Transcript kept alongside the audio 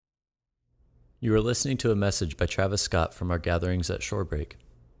You are listening to a message by Travis Scott from our gatherings at Shorebreak.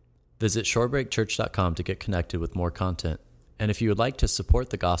 Visit shorebreakchurch.com to get connected with more content. And if you would like to support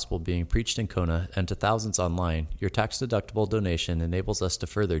the gospel being preached in Kona and to thousands online, your tax-deductible donation enables us to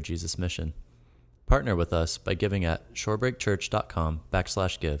further Jesus' mission. Partner with us by giving at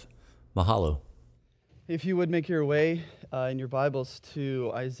shorebreakchurch.com/give. Mahalo. If you would make your way in your Bibles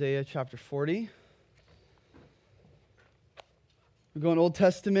to Isaiah chapter 40. We're going Old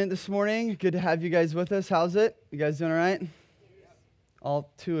Testament this morning. Good to have you guys with us. How's it? You guys doing all right?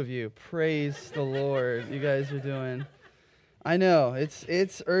 All two of you. Praise the Lord. You guys are doing. I know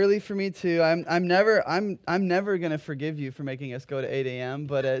it's early for me too. I'm never gonna forgive you for making us go to 8 a.m.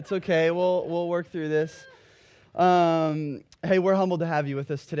 But it's okay. We'll work through this. Hey, we're humbled to have you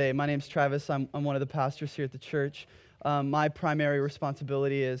with us today. My name's Travis. I'm one of the pastors here at the church. My primary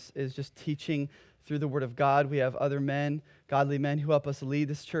responsibility is just teaching through the Word of God. We have other men, godly men, who help us lead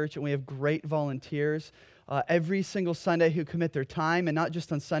this church, and we have great volunteers every single Sunday who commit their time, and not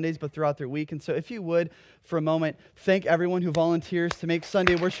just on Sundays, but throughout their week. And so if you would, for a moment, thank everyone who volunteers to make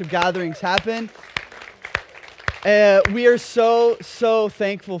Sunday worship gatherings happen. We are so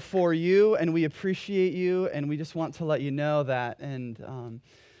thankful for you, and we appreciate you, and we just want to let you know that. And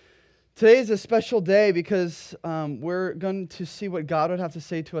today is a special day because we're going to see what God would have to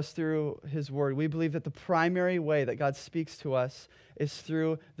say to us through His Word. We believe that the primary way that God speaks to us is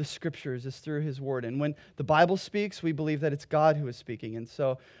through the Scriptures, is through His Word. And when the Bible speaks, we believe that it's God who is speaking. And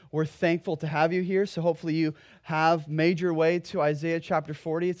so we're thankful to have you here. So hopefully you have made your way to Isaiah chapter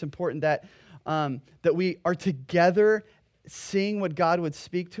 40. It's important that we are together seeing what God would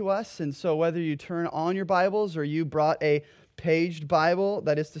speak to us. And so whether you turn on your Bibles or you brought a paged Bible,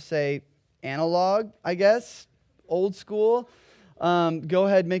 that is to say analog, I guess, old school, go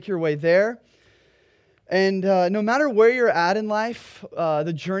ahead, make your way there. And no matter where you're at in life,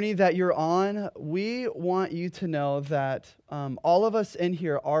 the journey that you're on, we want you to know that all of us in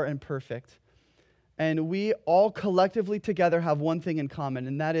here are imperfect. And we all collectively together have one thing in common,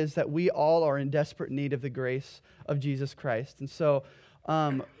 and that is that we all are in desperate need of the grace of Jesus Christ. And so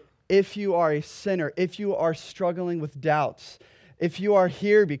if you are a sinner, if you are struggling with doubts, if you are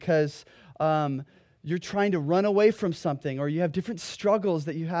here because you're trying to run away from something, or you have different struggles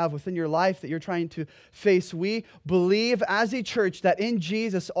that you have within your life that you're trying to face, we believe as a church that in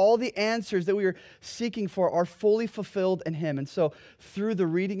Jesus, all the answers that we are seeking for are fully fulfilled in Him. And so through the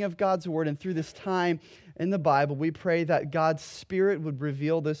reading of God's Word and through this time in the Bible, we pray that God's Spirit would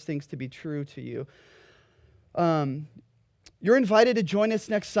reveal those things to be true to you. You're invited to join us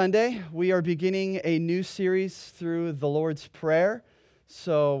next Sunday. We are beginning a new series through the Lord's Prayer.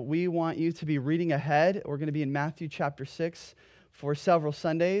 So we want you to be reading ahead. We're going to be in Matthew chapter 6 for several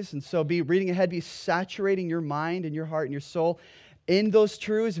Sundays. And so be reading ahead, be saturating your mind and your heart and your soul in those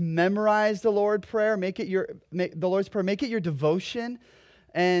truths. Memorize the Lord's Prayer. Make it your devotion.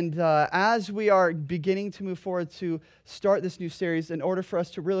 And as we are beginning to move forward to start this new series, in order for us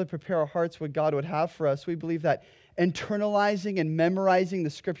to really prepare our hearts what God would have for us, we believe that internalizing and memorizing the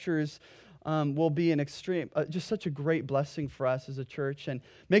Scriptures will be an extreme, just such a great blessing for us as a church. And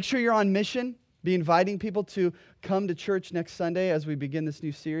make sure you're on mission. Be inviting people to come to church next Sunday as we begin this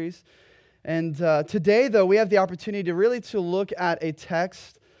new series. And today, though, we have the opportunity to look at a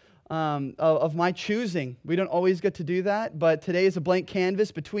text of my choosing. We don't always get to do that, but today is a blank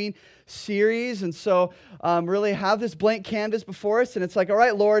canvas between series. And so really have this blank canvas before us. And it's like, all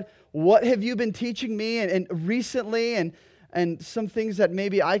right, Lord, what have you been teaching me and recently, and some things that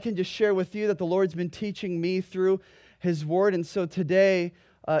maybe I can just share with you that the Lord's been teaching me through His Word. And so today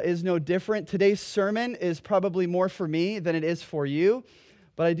is no different. Today's sermon is probably more for me than it is for you,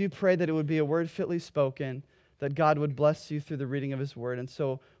 but I do pray that it would be a word fitly spoken, that God would bless you through the reading of His Word. And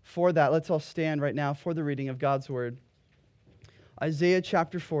so for that, let's all stand right now for the reading of God's Word. Isaiah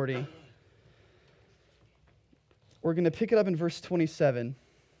chapter 40. We're going to pick it up in verse 27.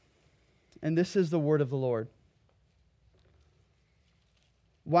 And this is the word of the Lord.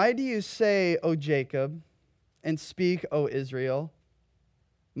 Why do you say, O Jacob, and speak, O Israel?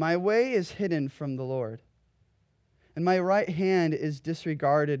 My way is hidden from the Lord, and my right hand is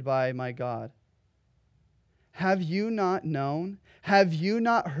disregarded by my God. Have you not known? Have you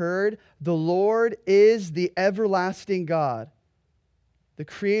not heard? The Lord is the everlasting God, the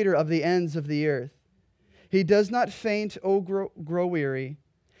creator of the ends of the earth. He does not faint or grow weary.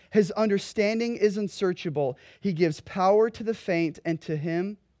 His understanding is unsearchable. He gives power to the faint, and to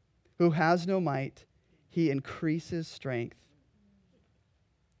him who has no might, He increases strength.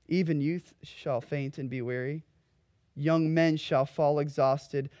 Even youth shall faint and be weary. Young men shall fall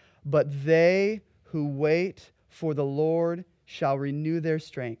exhausted, but they who wait for the Lord shall renew their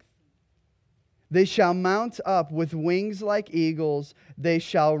strength. They shall mount up with wings like eagles. They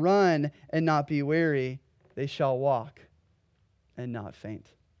shall run and not be weary. They shall walk and not faint.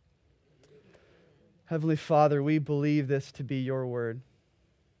 Heavenly Father, we believe this to be your word.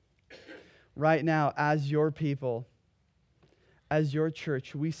 Right now, as your people, as your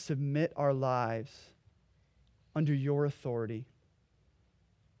church, we submit our lives under your authority.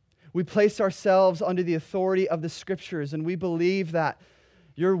 We place ourselves under the authority of the Scriptures, and we believe that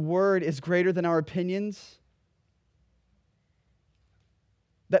your word is greater than our opinions,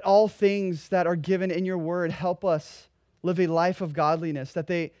 that all things that are given in your word help us live a life of godliness,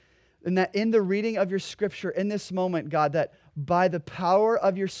 and that in the reading of your Scripture in this moment, God, that by the power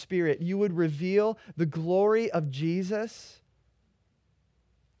of your Spirit, you would reveal the glory of Jesus.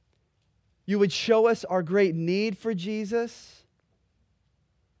 You would show us our great need for Jesus,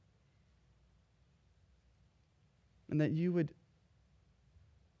 and that you would,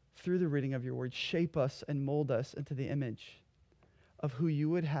 through the reading of your word, shape us and mold us into the image of who you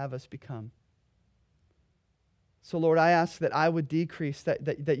would have us become. So, Lord, I ask that I would decrease,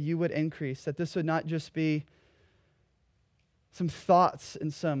 that you would increase, that this would not just be some thoughts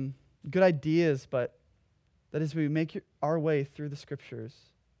and some good ideas, but that as we make our way through the Scriptures,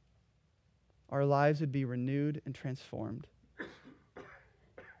 our lives would be renewed and transformed.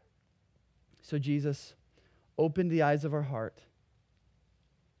 So, Jesus, open the eyes of our heart.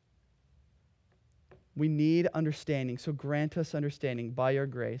 We need understanding, so grant us understanding by your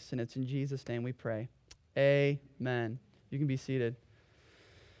grace, and it's in Jesus' name we pray. Amen. You can be seated.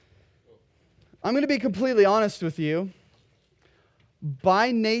 I'm going to be completely honest with you.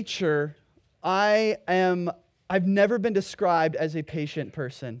 By nature, I've never been described as a patient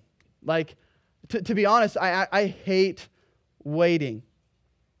person. Like, to be honest, I hate waiting.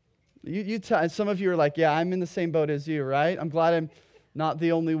 Some of you are like, yeah, I'm in the same boat as you, right? I'm glad I'm not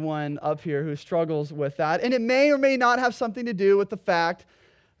the only one up here who struggles with that. And it may or may not have something to do with the fact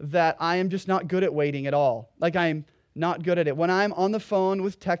that I am just not good at waiting at all. Like, I'm not good at it. When I'm on the phone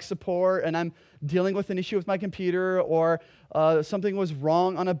with tech support and I'm dealing with an issue with my computer, or something was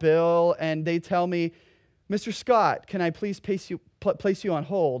wrong on a bill and they tell me, Mr. Scott, can I please place you on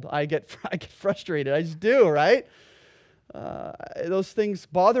hold? I get frustrated. I just do, right? Those things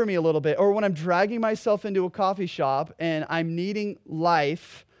bother me a little bit. Or when I'm dragging myself into a coffee shop and I'm needing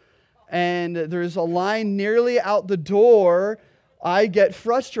life and there's a line nearly out the door, I get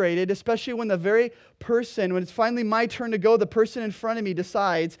frustrated, especially when when it's finally my turn to go, the person in front of me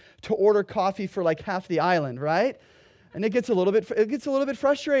decides to order coffee for like half the island, right? And it gets a little bit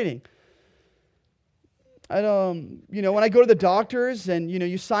frustrating. When I go to the doctors and,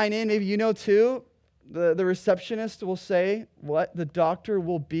 you sign in, maybe too, the receptionist will say, what? The doctor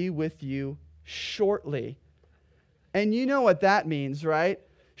will be with you shortly. And you know what that means, right?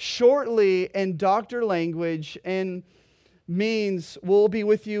 Shortly in doctor language and means we'll be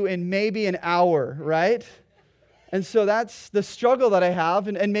with you in maybe an hour, right? And so that's the struggle that I have,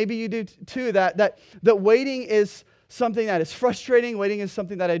 and maybe you do too, that waiting is something that is frustrating. Waiting is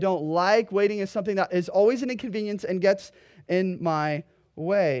something that I don't like. Waiting is something that is always an inconvenience and gets in my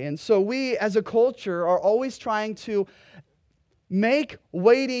way. And so we as a culture are always trying to make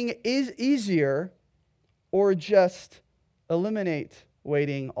waiting easier or just eliminate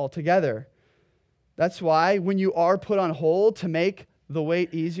waiting altogether. That's why when you are put on hold to make the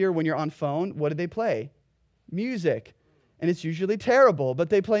wait easier when you're on phone, what do they play? Music. And it's usually terrible, but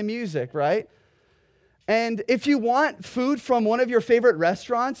they play music, right? And if you want food from one of your favorite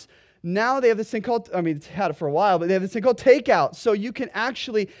restaurants, now they have this thing called, it's had it for a while, but they have this thing called takeout. So you can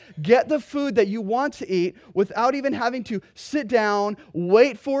actually get the food that you want to eat without even having to sit down,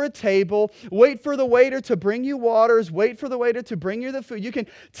 wait for a table, wait for the waiter to bring you waters, wait for the waiter to bring you the food. You can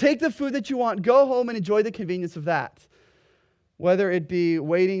take the food that you want, go home, and enjoy the convenience of that. Whether it be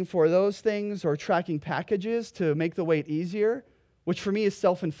waiting for those things or tracking packages to make the wait easier, which for me is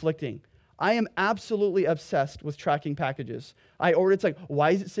self-inflicting. I am absolutely obsessed with tracking packages. I order, it's like,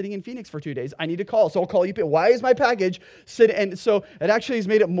 why is it sitting in Phoenix for 2 days? I need to call, so I'll call you. Why is my package sitting? And so it actually has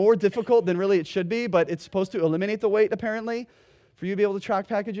made it more difficult than really it should be, but it's supposed to eliminate the wait, apparently, for you to be able to track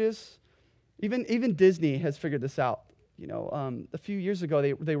packages. Even Disney has figured this out. A few years ago,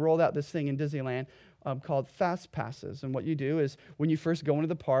 they rolled out this thing in Disneyland called Fast Passes. And what you do is when you first go into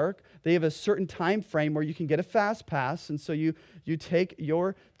the park, they have a certain time frame where you can get a Fast Pass. And so you take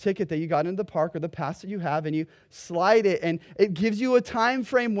your ticket that you got into the park or the pass that you have and you slide it. And it gives you a time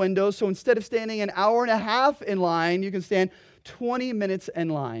frame window. So instead of standing an hour and a half in line, you can stand 20 minutes in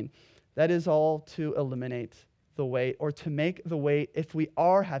line. That is all to eliminate the wait or to make the wait, if we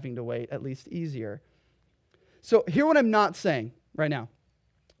are having to wait, at least easier. So hear what I'm not saying right now.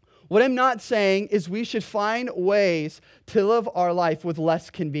 What I'm not saying is we should find ways to live our life with less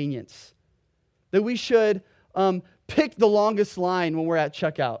convenience. That we should pick the longest line when we're at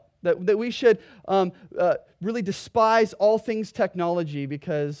checkout. That we should really despise all things technology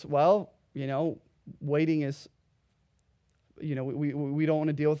because, well, waiting is, we don't want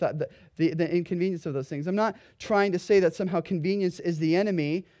to deal with that, the inconvenience of those things. I'm not trying to say that somehow convenience is the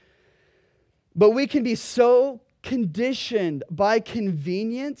enemy, but we can be so conditioned by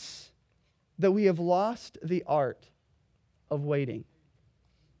convenience that we have lost the art of waiting.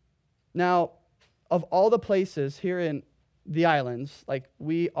 Now, of all the places here in the islands,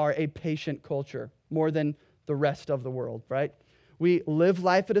 we are a patient culture more than the rest of the world, right? We live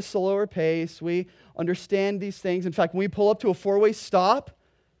life at a slower pace. We understand these things. In fact, when we pull up to a four-way stop,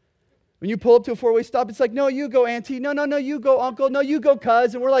 it's like, no, you go, auntie. No, you go, uncle. No, you go,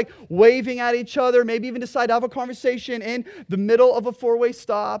 cuz. And we're waving at each other, maybe even decide to have a conversation in the middle of a four-way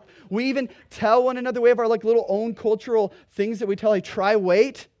stop. We even tell one another, we have our little own cultural things that we tell, try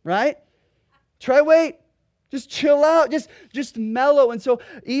wait, right? Try wait. Just chill out. Just mellow. And so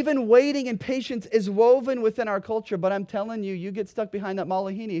even waiting and patience is woven within our culture. But I'm telling you, you get stuck behind that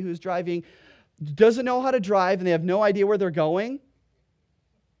Malahini who's driving, doesn't know how to drive, and they have no idea where they're going.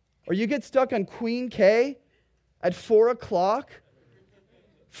 Or you get stuck on Queen K at 4 o'clock,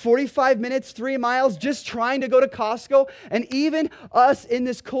 45 minutes, 3 miles, just trying to go to Costco. And even us in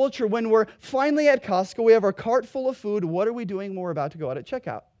this culture, when we're finally at Costco, we have our cart full of food. What are we doing when we're about to go out at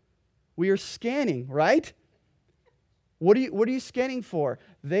checkout? We are scanning, right? What are you scanning for?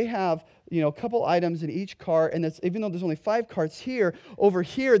 They have, a couple items in each cart, and that's even though there's only 5 carts here, over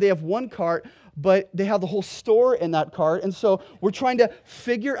here they have 1 cart, but they have the whole store in that cart. And so we're trying to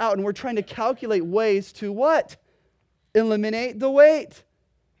figure out and we're trying to calculate ways to what? Eliminate the wait.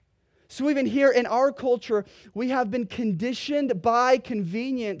 So even here in our culture, we have been conditioned by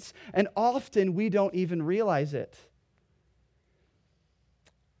convenience, and often we don't even realize it.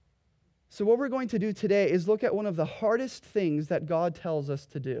 So what we're going to do today is look at one of the hardest things that God tells us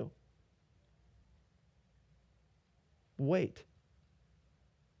to do. Wait.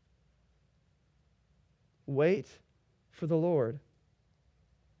 Wait for the Lord.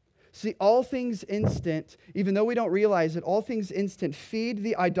 See, all things instant, even though we don't realize it, all things instant feed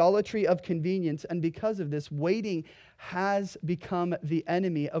the idolatry of convenience. And because of this, waiting has become the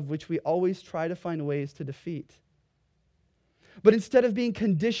enemy of which we always try to find ways to defeat. But instead of being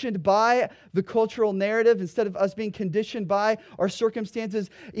conditioned by the cultural narrative, instead of us being conditioned by our circumstances,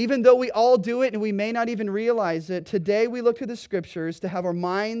 even though we all do it and we may not even realize it, today we look to the Scriptures to have our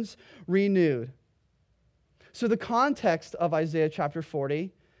minds renewed. So the context of Isaiah chapter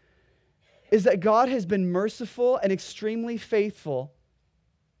 40 is that God has been merciful and extremely faithful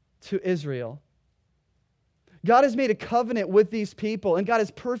to Israel. God has made a covenant with these people, and God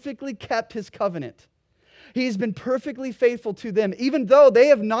has perfectly kept His covenant. He's been perfectly faithful to them, even though they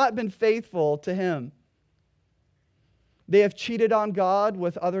have not been faithful to Him. They have cheated on God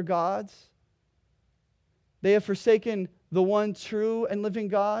with other gods. They have forsaken the one true and living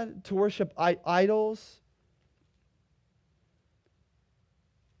God to worship idols.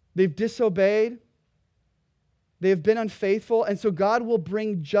 They've disobeyed. They have been unfaithful, and so God will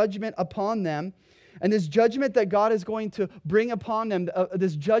bring judgment upon them. And this judgment that God is going to bring upon them,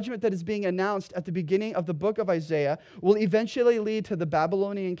 this judgment that is being announced at the beginning of the book of Isaiah, will eventually lead to the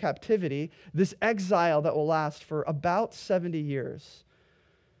Babylonian captivity, this exile that will last for about 70 years.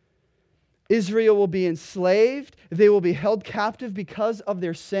 Israel will be enslaved. They will be held captive because of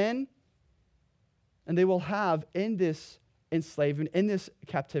their sin. And they will have in this enslavement, in this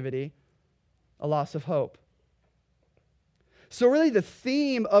captivity, a loss of hope. So really the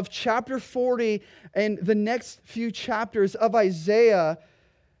theme of chapter 40 and the next few chapters of Isaiah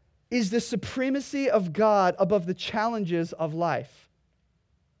is the supremacy of God above the challenges of life.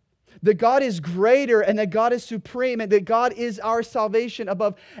 That God is greater and that God is supreme and that God is our salvation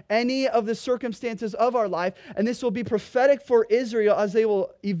above any of the circumstances of our life. And this will be prophetic for Israel as they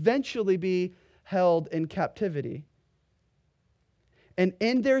will eventually be held in captivity. And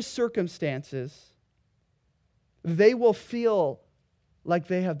in their circumstances, they will feel like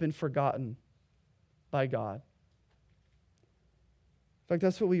they have been forgotten by God. In fact,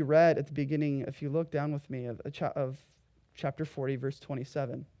 that's what we read at the beginning, if you look down with me, of chapter 40, verse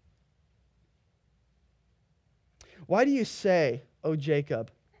 27. Why do you say, O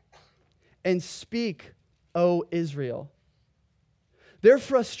Jacob, and speak, O Israel? Their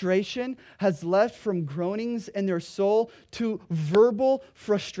frustration has left from groanings in their soul to verbal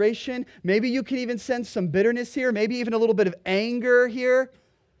frustration. Maybe you can even sense some bitterness here, maybe even a little bit of anger here.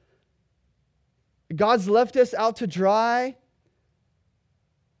 God's left us out to dry.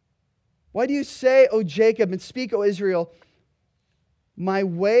 Why do you say, O Jacob, and speak, O Israel, my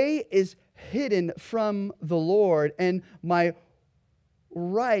way is hidden from the Lord, and my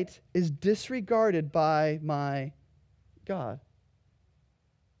right is disregarded by my God?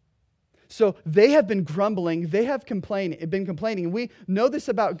 So they have been grumbling, they have been complaining. We know this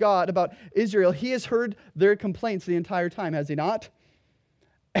about God, about Israel. He has heard their complaints the entire time, has he not?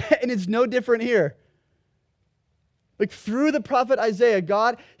 And it's no different here. Like through the prophet Isaiah,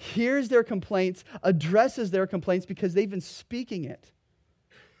 God hears their complaints, addresses their complaints because they've been speaking it.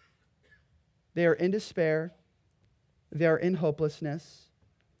 They are in despair. They are in hopelessness.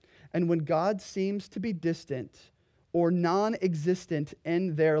 And when God seems to be distant or non-existent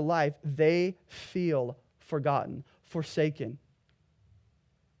in their life, they feel forgotten, forsaken.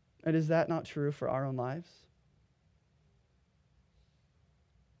 And is that not true for our own lives?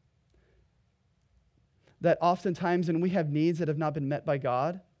 That oftentimes when we have needs that have not been met by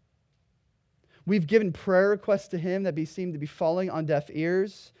God, we've given prayer requests to Him that seem to be falling on deaf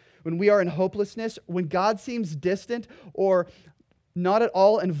ears. When we are in hopelessness, when God seems distant or not at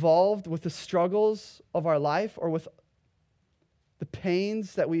all involved with the struggles of our life or with the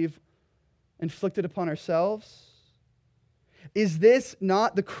pains that we've inflicted upon ourselves? Is this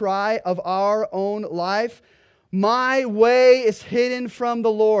not the cry of our own life? My way is hidden from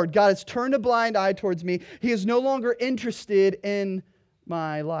the Lord. God has turned a blind eye towards me. He is no longer interested in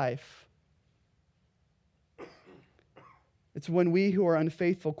my life. It's when we who are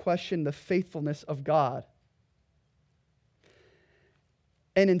unfaithful question the faithfulness of God.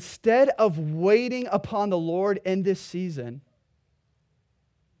 And instead of waiting upon the Lord in this season,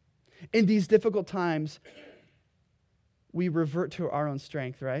 in these difficult times, we revert to our own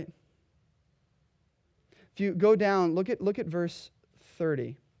strength, right? If you go down, look at verse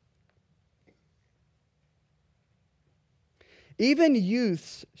 30. Even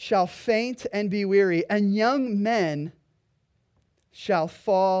youths shall faint and be weary, and young men shall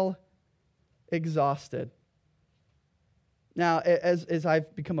fall exhausted. Now, as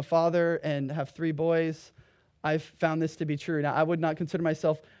I've become a father and have 3 boys, I've found this to be true. Now, I would not consider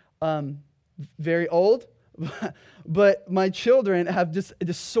myself very old, but my children have just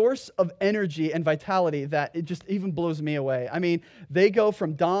this source of energy and vitality that it just even blows me away. I mean, they go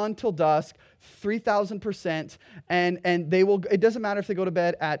from dawn till dusk, 3,000%, and they will. It doesn't matter if they go to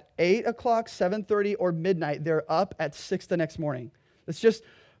bed at 8 o'clock, 7:30, or midnight. They're up at 6 the next morning. It's just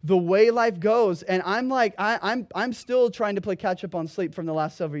the way life goes, and I'm like, I'm still trying to play catch up on sleep from the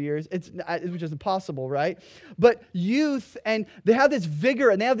last several years. Which is impossible, right? But youth, and they have this vigor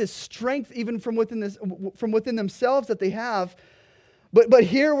and they have this strength even from within themselves that they have. But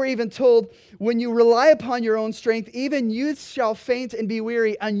here we're even told, when you rely upon your own strength, even youths shall faint and be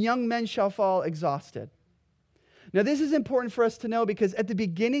weary, and young men shall fall exhausted. Now, this is important for us to know because at the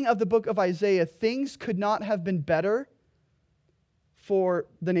beginning of the book of Isaiah, things could not have been better for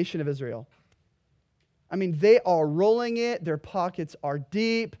the nation of Israel. I mean, they are rolling it. Their pockets are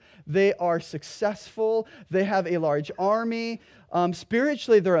deep. They are successful. They have a large army.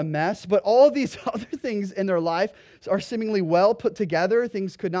 Spiritually, they're a mess. But all these other things in their life are seemingly well put together.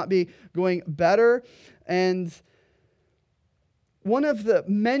 Things could not be going better. And one of the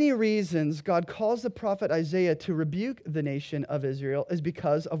many reasons God calls the prophet Isaiah to rebuke the nation of Israel is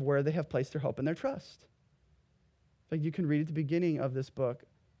because of where they have placed their hope and their trust. Like you can read at the beginning of this book,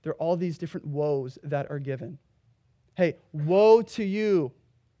 there are all these different woes that are given. Hey, woe to you.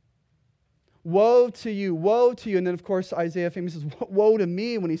 Woe to you. Woe to you. And then, of course, Isaiah famously says, woe to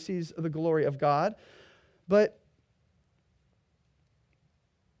me when he sees the glory of God. But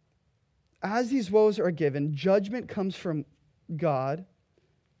as these woes are given, judgment comes from God.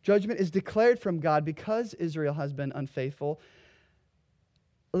 Judgment is declared from God because Israel has been unfaithful.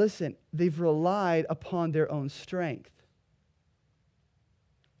 Listen, they've relied upon their own strength.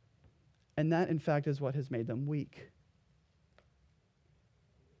 And that, in fact, is what has made them weak.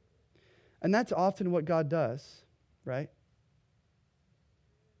 And that's often what God does, right?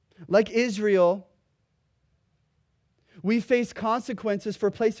 Like Israel, we face consequences for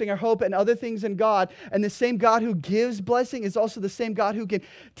placing our hope and other things in God. And the same God who gives blessing is also the same God who can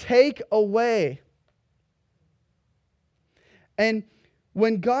take away. And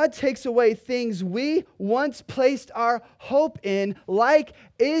when God takes away things we once placed our hope in, like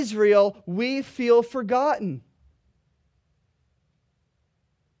Israel, we feel forgotten.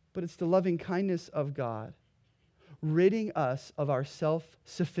 But it's the loving kindness of God, ridding us of our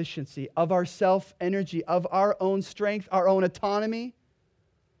self-sufficiency, of our self-energy, of our own strength, our own autonomy.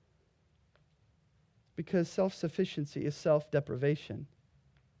 Because self-sufficiency is self-deprivation.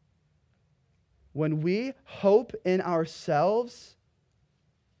 When we hope in ourselves,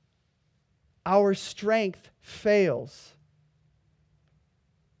 our strength fails.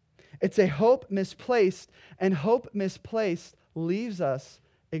 It's a hope misplaced, and hope misplaced leaves us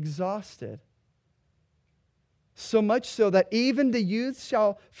exhausted. So much so that even the youth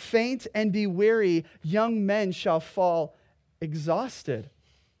shall faint and be weary, young men shall fall exhausted.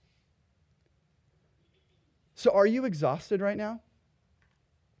 So are you exhausted right now?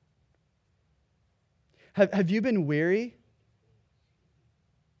 Have you been weary?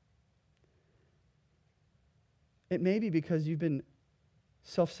 It may be because you've been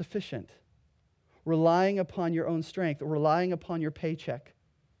self-sufficient, relying upon your own strength, relying upon your paycheck,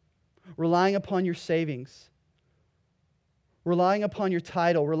 relying upon your savings, relying upon your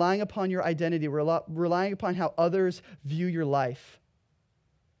title, relying upon your identity, relying upon how others view your life,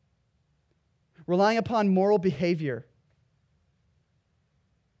 relying upon moral behavior.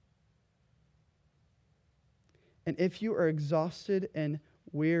 And if you are exhausted and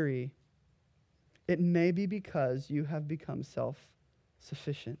weary, it may be because you have become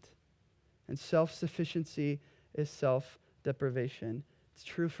self-sufficient. And self-sufficiency is self-deprivation. It's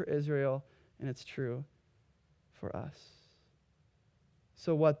true for Israel, and it's true for us.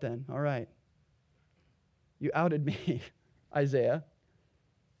 So what then? All right. You outed me, Isaiah.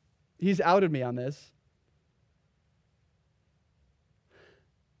 He's outed me on this.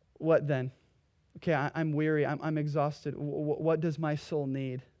 What then? Okay, I'm weary. I'm exhausted. What does my soul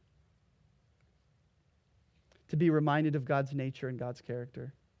need? To be reminded of God's nature and God's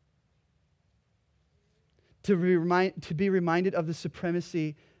character. To be reminded of the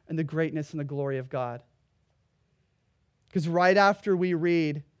supremacy and the greatness and the glory of God. Because right after we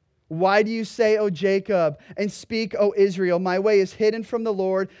read, "Why do you say, O Jacob, and speak, O Israel, my way is hidden from the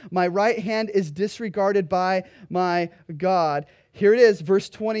Lord, my right hand is disregarded by my God." Here it is, verse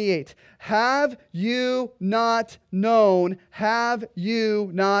 28. Have you not known? Have you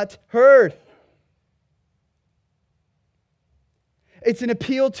not heard? It's an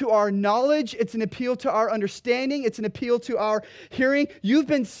appeal to our knowledge. It's an appeal to our understanding. It's an appeal to our hearing. You've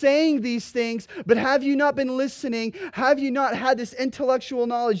been saying these things, but have you not been listening? Have you not had this intellectual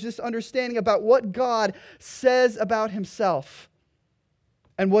knowledge, this understanding about what God says about himself?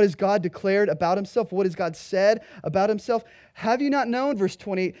 And what has God declared about himself? What has God said about himself? Have you not known, verse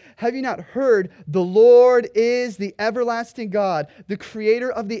 28, have you not heard? The Lord is the everlasting God, the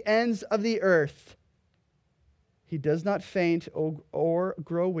creator of the ends of the earth. He does not faint or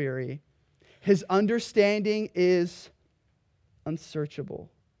grow weary. His understanding is unsearchable.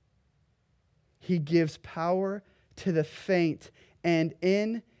 He gives power to the faint, and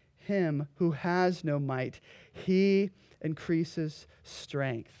in him who has no might, he increases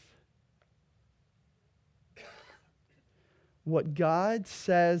strength. What God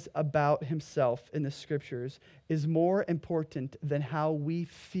says about himself in the scriptures is more important than how we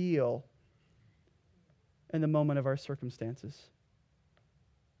feel in the moment of our circumstances.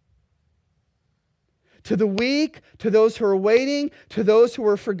 To the weak, to those who are waiting, to those who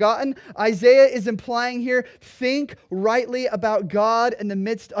are forgotten, Isaiah is implying here, think rightly about God in the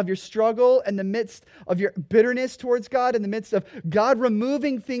midst of your struggle, in the midst of your bitterness towards God, in the midst of God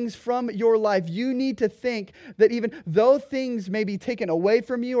removing things from your life. You need to think that even though things may be taken away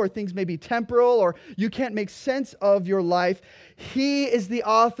from you, or things may be temporal, or you can't make sense of your life, He is the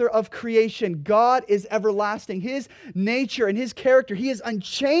author of creation. God is everlasting. His nature and His character, He is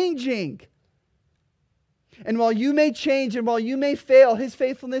unchanging. And while you may change and while you may fail, His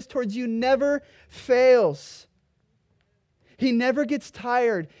faithfulness towards you never fails. He never gets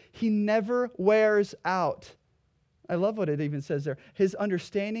tired. He never wears out. I love what it even says there. His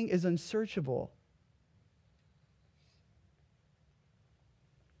understanding is unsearchable.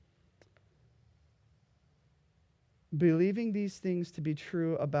 Believing these things to be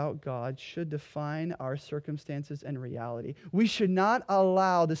true about God should define our circumstances and reality. We should not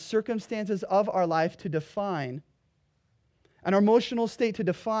allow the circumstances of our life to define, and our emotional state to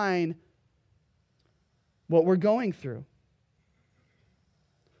define what we're going through.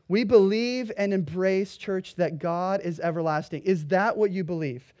 We believe and embrace, church, that God is everlasting. Is that what you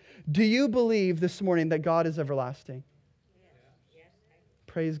believe? Do you believe this morning that God is everlasting? Yes.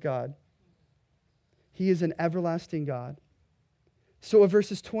 Praise God. He is an everlasting God. So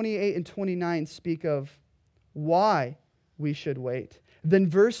verses 28 and 29 speak of why we should wait. Then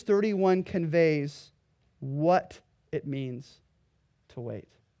verse 31 conveys what it means to wait.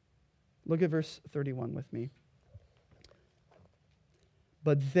 Look at verse 31 with me.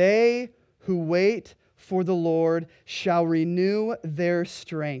 But they who wait for the Lord shall renew their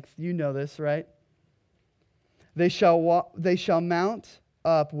strength. You know this, right? They shall mount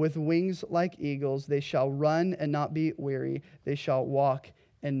up with wings like eagles. They shall run and not be weary. They shall walk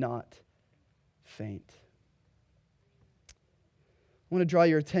and not faint. I want to draw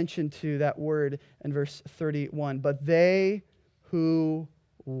your attention to that word in verse 31. But they who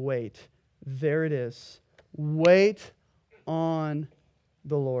wait. There it is. Wait on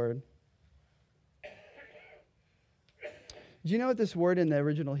the Lord. Do you know what this word in the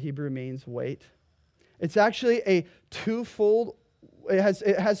original Hebrew means, wait? It's actually a twofold, it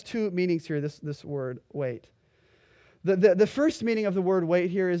has two meanings here, this word, wait. The first meaning of the word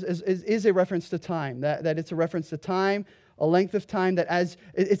wait here is a reference to time, that it's a reference to time, a length of time, that as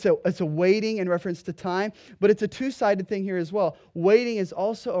it's a waiting in reference to time, but it's a two-sided thing here as well. Waiting is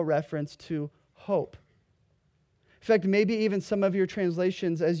also a reference to hope. In fact, maybe even some of your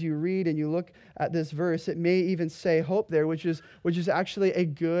translations, as you read and you look at this verse, it may even say hope there, which is actually a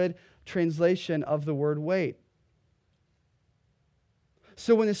good translation of the word wait.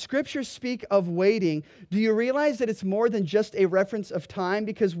 So when the scriptures speak of waiting, do you realize that it's more than just a reference of time?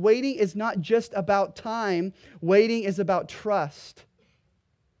 Because waiting is not just about time. Waiting is about trust.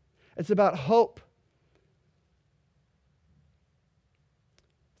 It's about hope.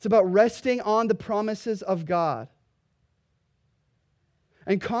 It's about resting on the promises of God.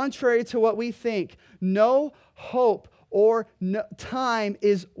 And contrary to what we think, no hope or no time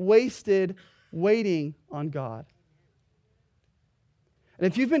is wasted waiting on God. And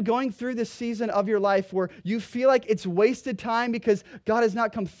if you've been going through this season of your life where you feel like it's wasted time because God has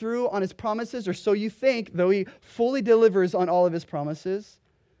not come through on His promises, or so you think, though He fully delivers on all of His promises,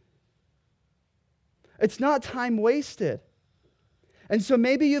 it's not time wasted. And so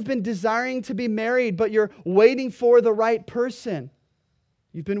maybe you've been desiring to be married, but you're waiting for the right person.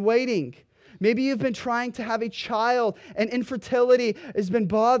 You've been waiting. Maybe you've been trying to have a child and infertility has been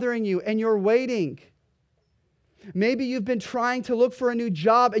bothering you and you're waiting. Maybe you've been trying to look for a new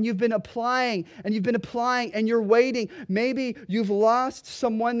job and you've been applying and you're waiting. Maybe you've lost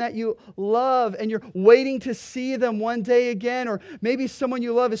someone that you love and you're waiting to see them one day again. Or maybe someone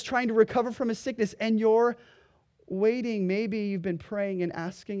you love is trying to recover from a sickness and you're waiting. Maybe you've been praying and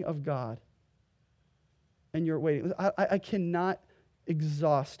asking of God and you're waiting. I cannot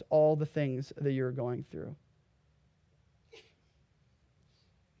exhaust all the things that you're going through.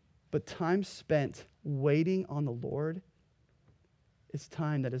 But time spent waiting on the Lord is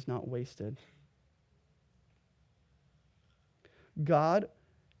time that is not wasted. God,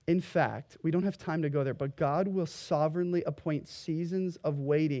 in fact, we don't have time to go there, but God will sovereignly appoint seasons of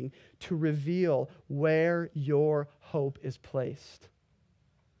waiting to reveal where your hope is placed.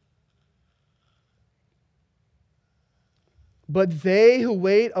 But they who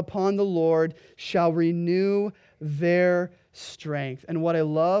wait upon the Lord shall renew their strength. And what I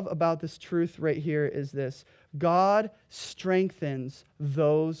love about this truth right here is this: God strengthens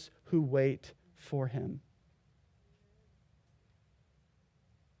those who wait for Him.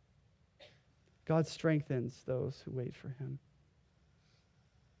 God strengthens those who wait for Him.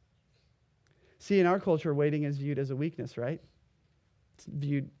 See, in our culture, waiting is viewed as a weakness, right?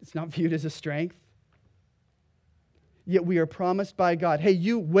 It's not viewed as a strength. Yet we are promised by God, hey,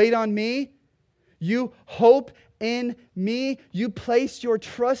 you wait on me, you hope in me, you place your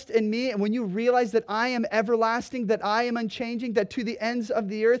trust in me, and when you realize that I am everlasting, that I am unchanging, that to the ends of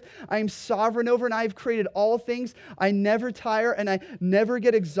the earth I am sovereign over and I have created all things, I never tire and I never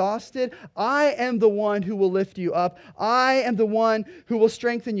get exhausted, I am the one who will lift you up, I am the one who will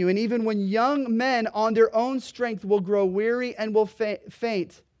strengthen you. And even when young men on their own strength will grow weary and will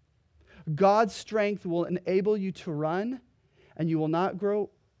faint, God's strength will enable you to run, and you will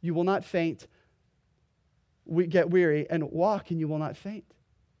not faint, get weary, and walk, and you will not faint.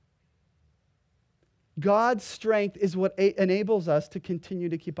 God's strength is what enables us to continue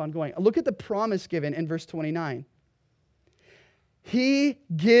to keep on going. Look at the promise given in verse 29. He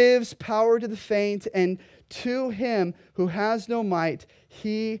gives power to the faint, and to him who has no might,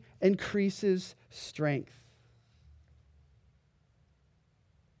 He increases strength.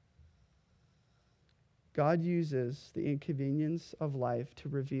 God uses the inconvenience of life to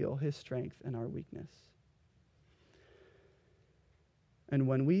reveal His strength in our weakness. And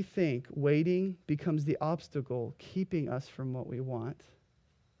when we think waiting becomes the obstacle keeping us from what we want,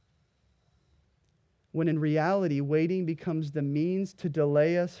 when in reality waiting becomes the means to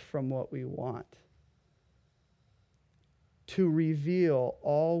delay us from what we want, to reveal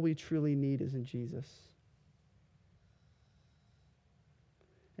all we truly need is in Jesus.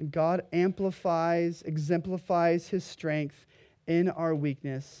 And God exemplifies His strength in our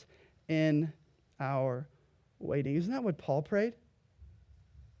weakness, in our waiting. Isn't that what Paul prayed?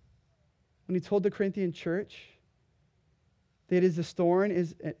 When he told the Corinthian church that the thorn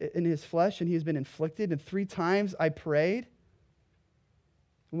is in his flesh and he has been inflicted, and 3 times I prayed.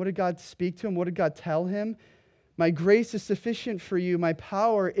 And what did God speak to him? What did God tell him? My grace is sufficient for you. My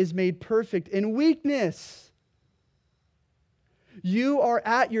power is made perfect in weakness. You are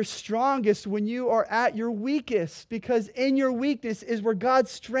at your strongest when you are at your weakest, because in your weakness is where God's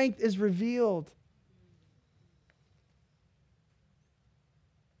strength is revealed.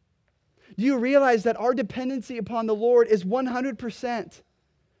 Do you realize that our dependency upon the Lord is 100%?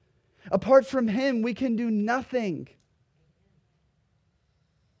 Apart from Him, we can do nothing.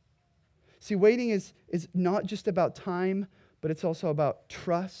 See, waiting is not just about time, but it's also about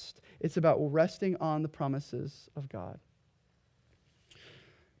trust. It's about resting on the promises of God.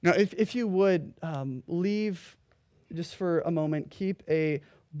 Now, if you would leave just for a moment, keep a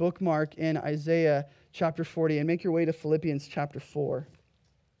bookmark in Isaiah chapter 40 and make your way to Philippians chapter 4.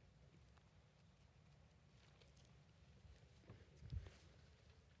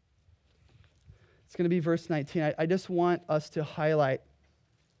 It's going to be verse 19. I just want us to highlight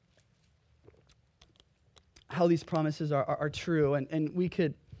how these promises are true. And you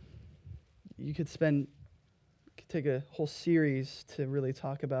could take a whole series to really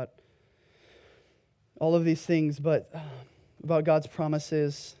talk about all of these things, but about God's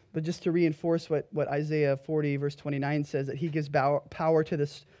promises. But just to reinforce what Isaiah 40 verse 29 says, that He gives power to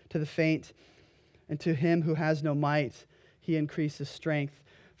the faint, and to him who has no might, He increases strength.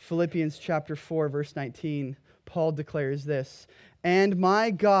 Philippians chapter 4 verse 19, Paul declares this, and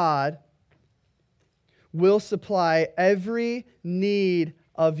my God will supply every need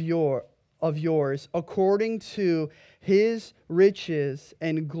of yours according to His riches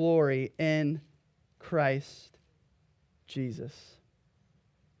and glory in Christ Jesus.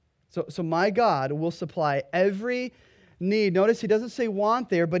 So my God will supply every need. Notice He doesn't say want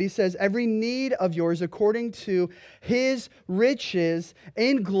there, but He says every need of yours according to His riches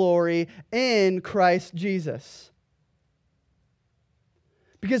in glory in Christ Jesus.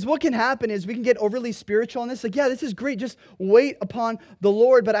 Because what can happen is we can get overly spiritual on this. Like, yeah, this is great. Just wait upon the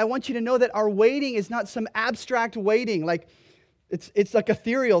Lord. But I want you to know that our waiting is not some abstract waiting. Like, it's like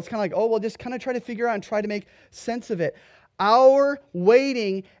ethereal. It's kind of like, oh, we'll just kind of try to figure out and try to make sense of it. Our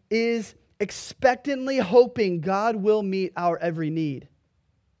waiting is expectantly hoping God will meet our every need.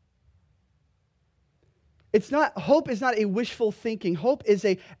 Hope is not a wishful thinking. Hope is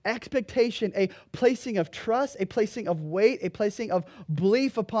a expectation, a placing of trust, a placing of weight, a placing of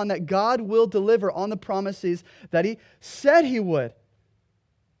belief upon that God will deliver on the promises that He said He would.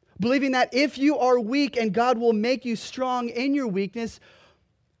 Believing that if you are weak and God will make you strong in your weakness,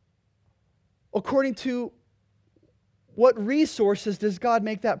 according to what resources does God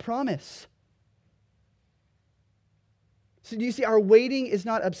make that promise? So do you see, our waiting is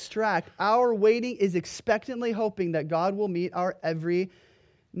not abstract. Our waiting is expectantly hoping that God will meet our every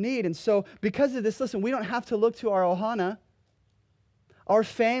need. And so because of this, listen, we don't have to look to our ohana, our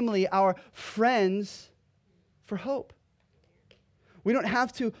family, our friends for hope. We don't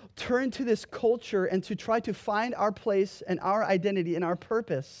have to turn to this culture and to try to find our place and our identity and our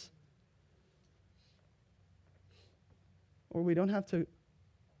purpose. Or we don't have to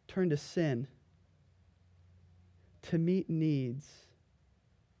turn to sin to meet needs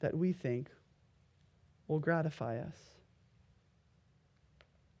that we think will gratify us.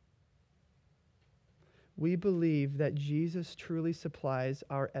 We believe that Jesus truly supplies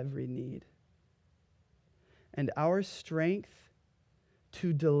our every need. And our strength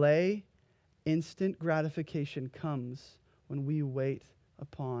to delay instant gratification comes when we wait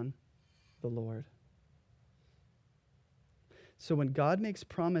upon the Lord. So when God makes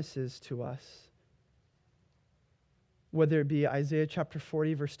promises to us, whether it be Isaiah chapter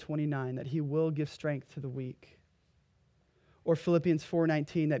 40, verse 29, that He will give strength to the weak, or Philippians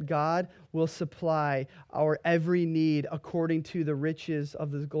 4:19, that God will supply our every need according to the riches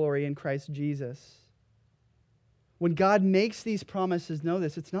of His glory in Christ Jesus. When God makes these promises, know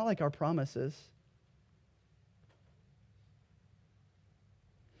this, it's not like our promises.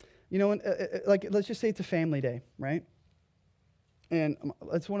 You know, like let's just say it's a family day, right? And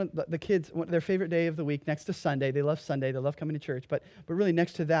it's one of the kids, their favorite day of the week, next to Sunday. They love Sunday. They love coming to church. But really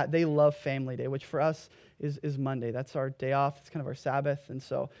next to that, they love family day, which for us is Monday. That's our day off. It's kind of our Sabbath. And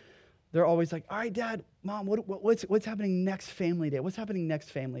so they're always like, all right, Dad, Mom, what's happening next family day? What's happening next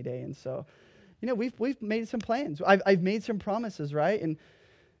family day? And so, you know, we've made some plans. I've made some promises, right? And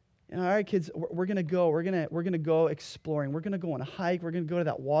all right, kids, we're gonna go. We're gonna go exploring. We're gonna go on a hike. We're gonna go to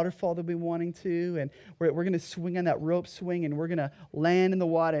that waterfall that we've been wanting to, and we're gonna swing on that rope swing, and we're gonna land in the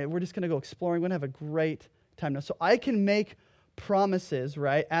water. And we're just gonna go exploring. We're gonna have a great time now. So I can make promises,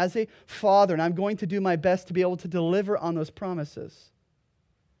 right, as a father, and I'm going to do my best to be able to deliver on those promises.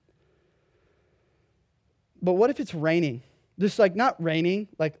 But what if it's raining? Just like not raining,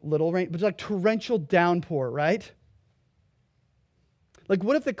 like little rain, but like torrential downpour, right? Like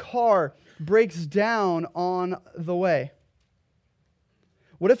what if the car breaks down on the way?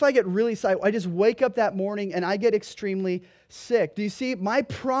 What if I get really sick? I just wake up that morning and I get extremely sick. Do you see? My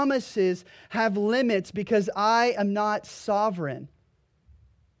promises have limits because I am not sovereign.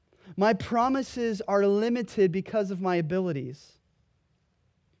 My promises are limited because of my abilities.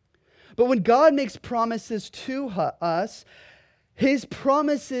 But when God makes promises to us, His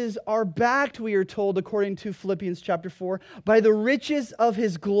promises are backed, we are told, according to Philippians chapter 4, by the riches of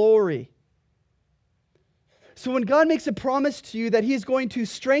His glory. So when God makes a promise to you that He is going to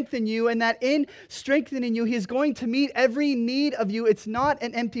strengthen you and that in strengthening you, He is going to meet every need of you, it's not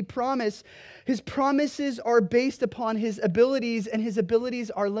an empty promise. His promises are based upon His abilities, and His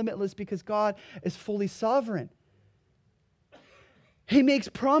abilities are limitless because God is fully sovereign. He makes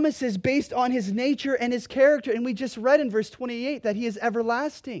promises based on His nature and His character, and we just read in verse 28 that He is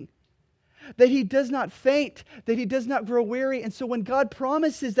everlasting, that He does not faint, that He does not grow weary. And so when God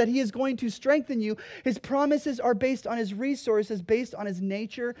promises that He is going to strengthen you, His promises are based on His resources, based on His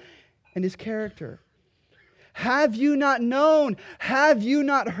nature and His character. Have you not known? Have you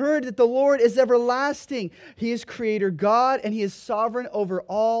not heard that the Lord is everlasting? He is Creator God, and He is sovereign over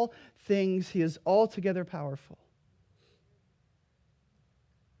all things. He is altogether powerful.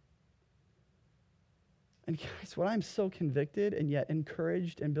 And guys, what I'm so convicted and yet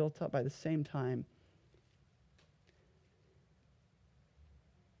encouraged and built up by the same time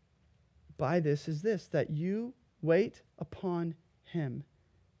by this is this, that you wait upon Him.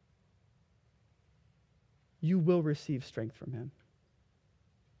 You will receive strength from Him.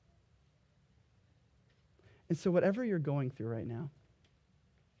 And so whatever you're going through right now,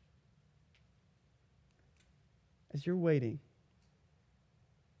 as you're waiting,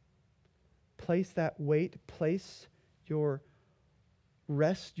 place that weight, place your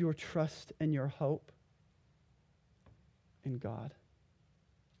rest, your trust, and your hope in God.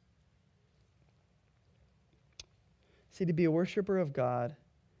 See, to be a worshiper of God,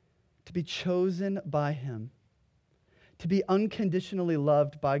 to be chosen by Him, to be unconditionally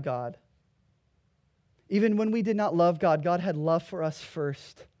loved by God. Even when we did not love God, God had love for us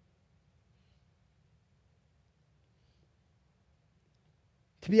first.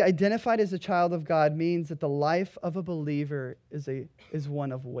 To be identified as a child of God means that the life of a believer is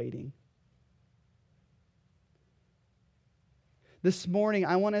one of waiting. This morning,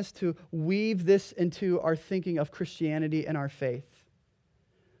 I want us to weave this into our thinking of Christianity and our faith.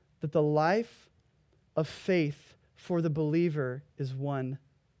 That the life of faith for the believer is one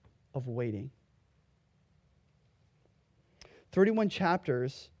of waiting. 31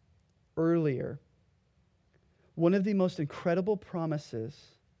 chapters earlier, one of the most incredible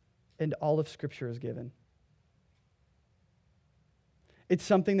promises in all of Scripture is given. It's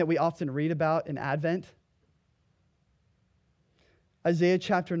something that we often read about in Advent. Isaiah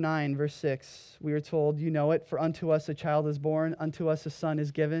chapter 9, verse 6, we are told, you know it, for unto us a child is born, unto us a son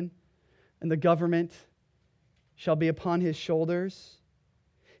is given, and the government shall be upon his shoulders.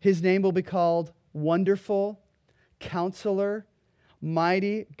 His name will be called Wonderful, Counselor,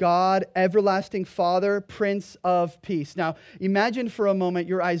 Mighty God, Everlasting Father, Prince of Peace. Now, imagine for a moment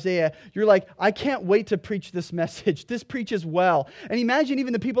you're Isaiah. You're like, I can't wait to preach this message. This preaches well. And imagine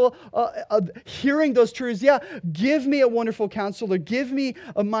even the people hearing those truths. Yeah, give me a wonderful counselor. Give me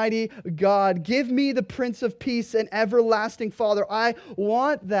a mighty God. Give me the Prince of Peace and Everlasting Father. I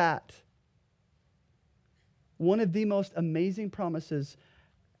want that. One of the most amazing promises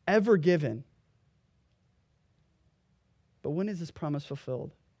ever given. But when is this promise fulfilled?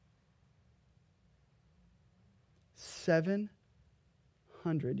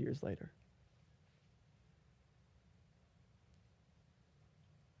 700 years later.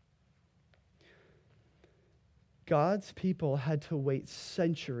 God's people had to wait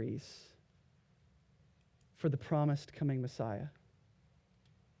centuries for the promised coming Messiah.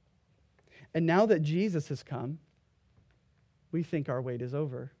 And now that Jesus has come, we think our wait is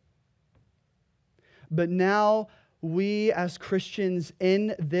over. But now we as Christians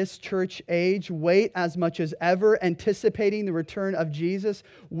in this church age wait as much as ever, anticipating the return of Jesus.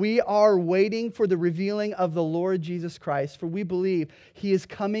 We are waiting for the revealing of the Lord Jesus Christ, for we believe He is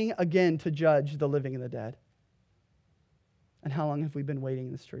coming again to judge the living and the dead. And how long have we been waiting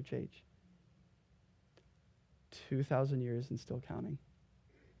in this church age? 2,000 years and still counting.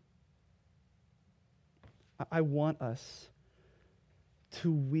 I want us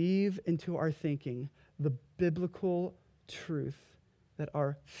to weave into our thinking the biblical truth that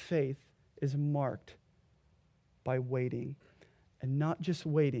our faith is marked by waiting. And not just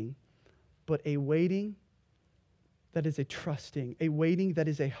waiting, but a waiting that is a trusting, a waiting that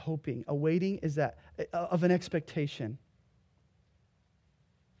is a hoping, a waiting is that of an expectation.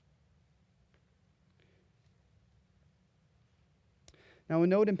 Now, a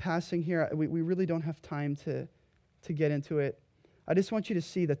note in passing here, we really don't have time to get into it. I just want you to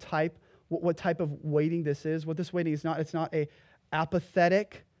see the type, what type of waiting this is. What this waiting is not, it's not a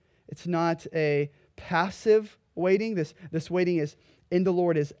apathetic, it's not a passive waiting. This waiting is in the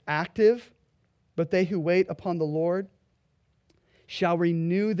Lord is active, but they who wait upon the Lord shall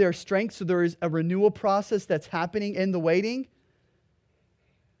renew their strength. So there is a renewal process that's happening in the waiting.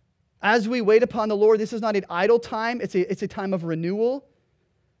 As we wait upon the Lord, this is not an idle time. It's a time of renewal,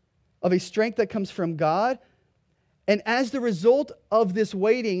 of a strength that comes from God. And as the result of this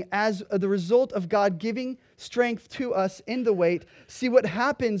waiting, as the result of God giving strength to us in the wait, see what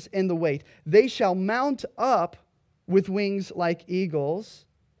happens in the wait. They shall mount up with wings like eagles.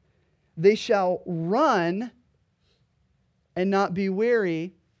 They shall run and not be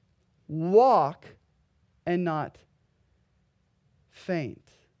weary, walk and not faint.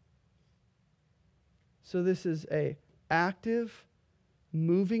 So this is a active,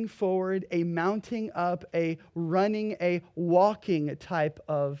 moving forward, a mounting up, a running, a walking type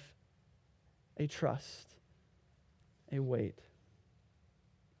of a trust, a wait.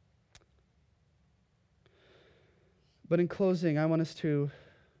 But in closing, I want us to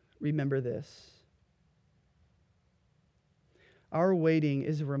remember this. Our waiting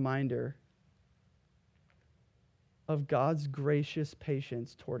is a reminder of God's gracious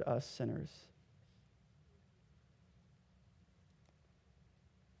patience toward us sinners.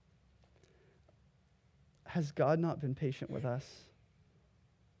 Has God not been patient with us?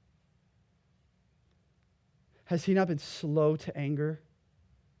 Has He not been slow to anger?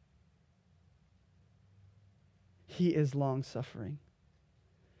 He is long-suffering.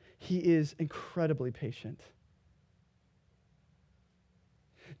 He is incredibly patient.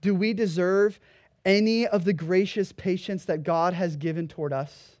 Do we deserve any of the gracious patience that God has given toward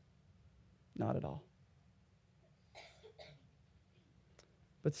us? Not at all.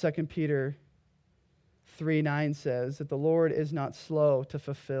 But 2 Peter 3:9 says that the Lord is not slow to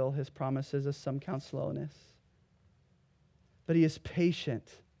fulfill His promises, as some count slowness, but He is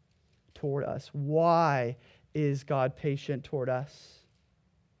patient toward us. Why is God patient toward us?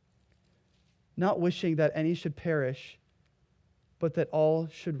 Not wishing that any should perish, but that all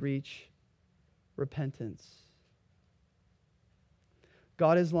should reach repentance.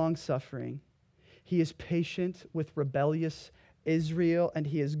 God is long-suffering. He is patient with rebellious Israel, and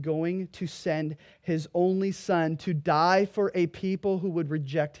He is going to send His only Son to die for a people who would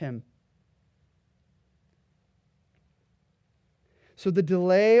reject Him. So the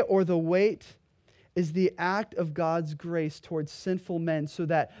delay or the wait is the act of God's grace towards sinful men so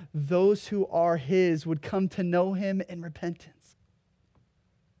that those who are His would come to know Him in repentance.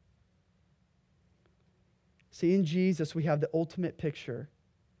 See, in Jesus, we have the ultimate picture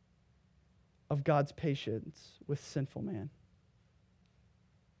of God's patience with sinful man.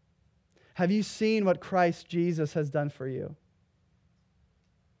 Have you seen what Christ Jesus has done for you?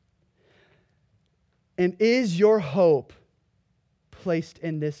 And is your hope placed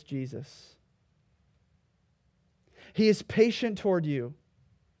in this Jesus? He is patient toward you.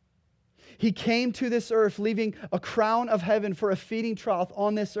 He came to this earth, leaving a crown of heaven for a feeding trough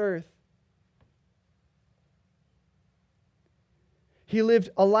on this earth. He lived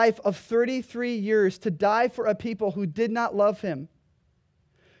a life of 33 years to die for a people who did not love Him,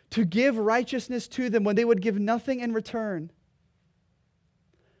 to give righteousness to them when they would give nothing in return,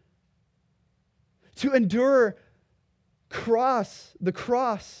 to endure the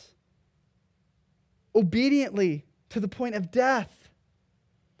cross obediently to the point of death,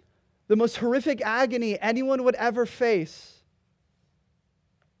 the most horrific agony anyone would ever face,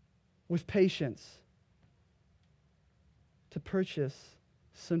 with patience, to purchase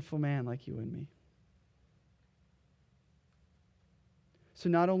sinful man like you and me. So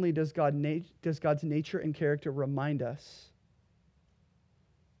not only does God's nature and character remind us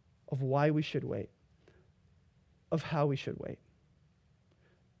of why we should wait, of how we should wait,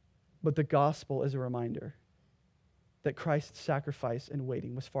 but the gospel is a reminder that Christ's sacrifice in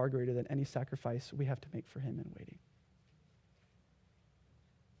waiting was far greater than any sacrifice we have to make for Him in waiting.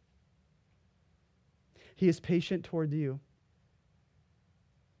 He is patient toward you.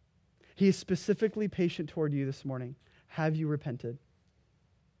 He is specifically patient toward you this morning. Have you repented?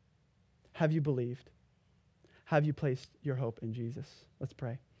 Have you believed? Have you placed your hope in Jesus? Let's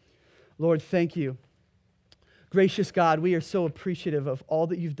pray. Lord, thank you. Gracious God, we are so appreciative of all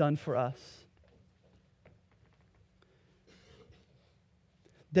that you've done for us.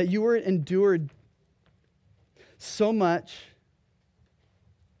 That you were endured so much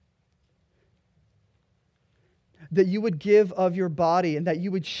that you would give of your body and that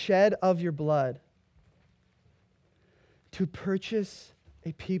you would shed of your blood to purchase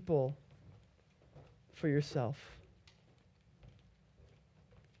a people for yourself.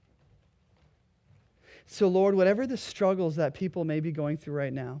 So, Lord, whatever the struggles that people may be going through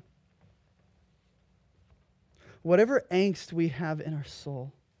right now, whatever angst we have in our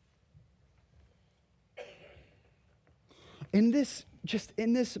soul, in this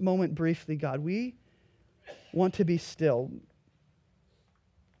moment briefly, God, we want to be still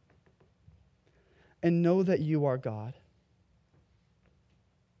and know that you are God.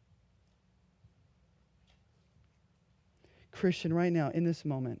 Christian, right now, in this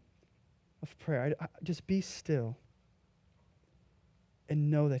moment of prayer, just be still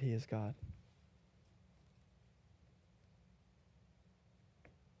and know that he is God.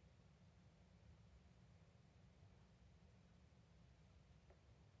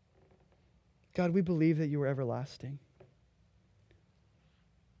 God, we believe that you are everlasting.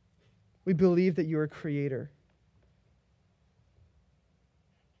 We believe that you are a creator.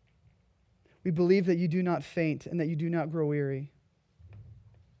 We believe that you do not faint and that you do not grow weary.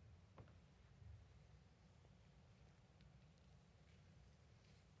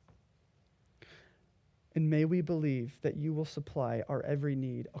 And may we believe that you will supply our every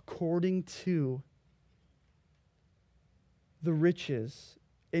need according to the riches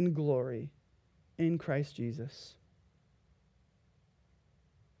in glory in Christ Jesus.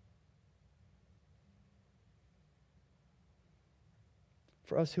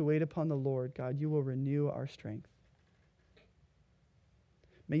 For us who wait upon the Lord, God, you will renew our strength.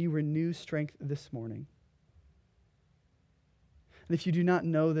 May you renew strength this morning. And if you do not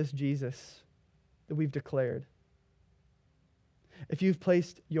know this Jesus that we've declared, if you've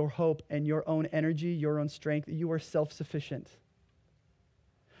placed your hope and your own energy, your own strength, you are self-sufficient.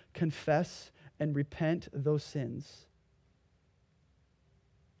 Confess and repent those sins.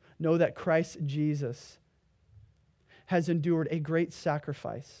 Know that Christ Jesus has endured a great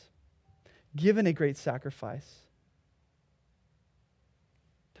sacrifice, given a great sacrifice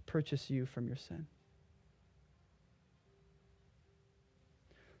to purchase you from your sin.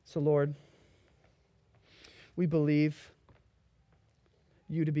 So, Lord, we believe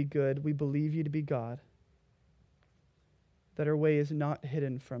you to be good. We believe you to be God. That our way is not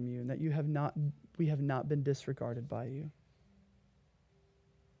hidden from you, and that we have not been disregarded by you.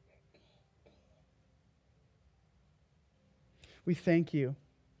 We thank you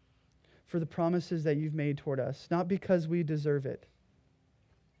for the promises that you've made toward us, not because we deserve it,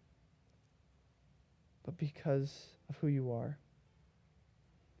 but because of who you are.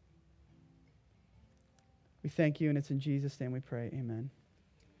 We thank you, and it's in Jesus' name we pray. Amen.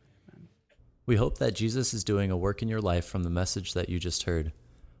 We hope that Jesus is doing a work in your life from the message that you just heard.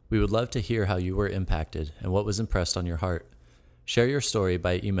 We would love to hear how you were impacted and what was impressed on your heart. Share your story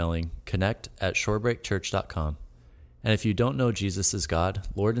by emailing connect@shorebreakchurch.com. And if you don't know Jesus as God,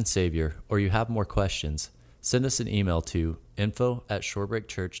 Lord and Savior, or you have more questions, send us an email to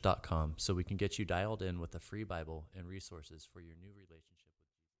info@shorebreakchurch.com so we can get you dialed in with a free Bible and resources for your new relationship.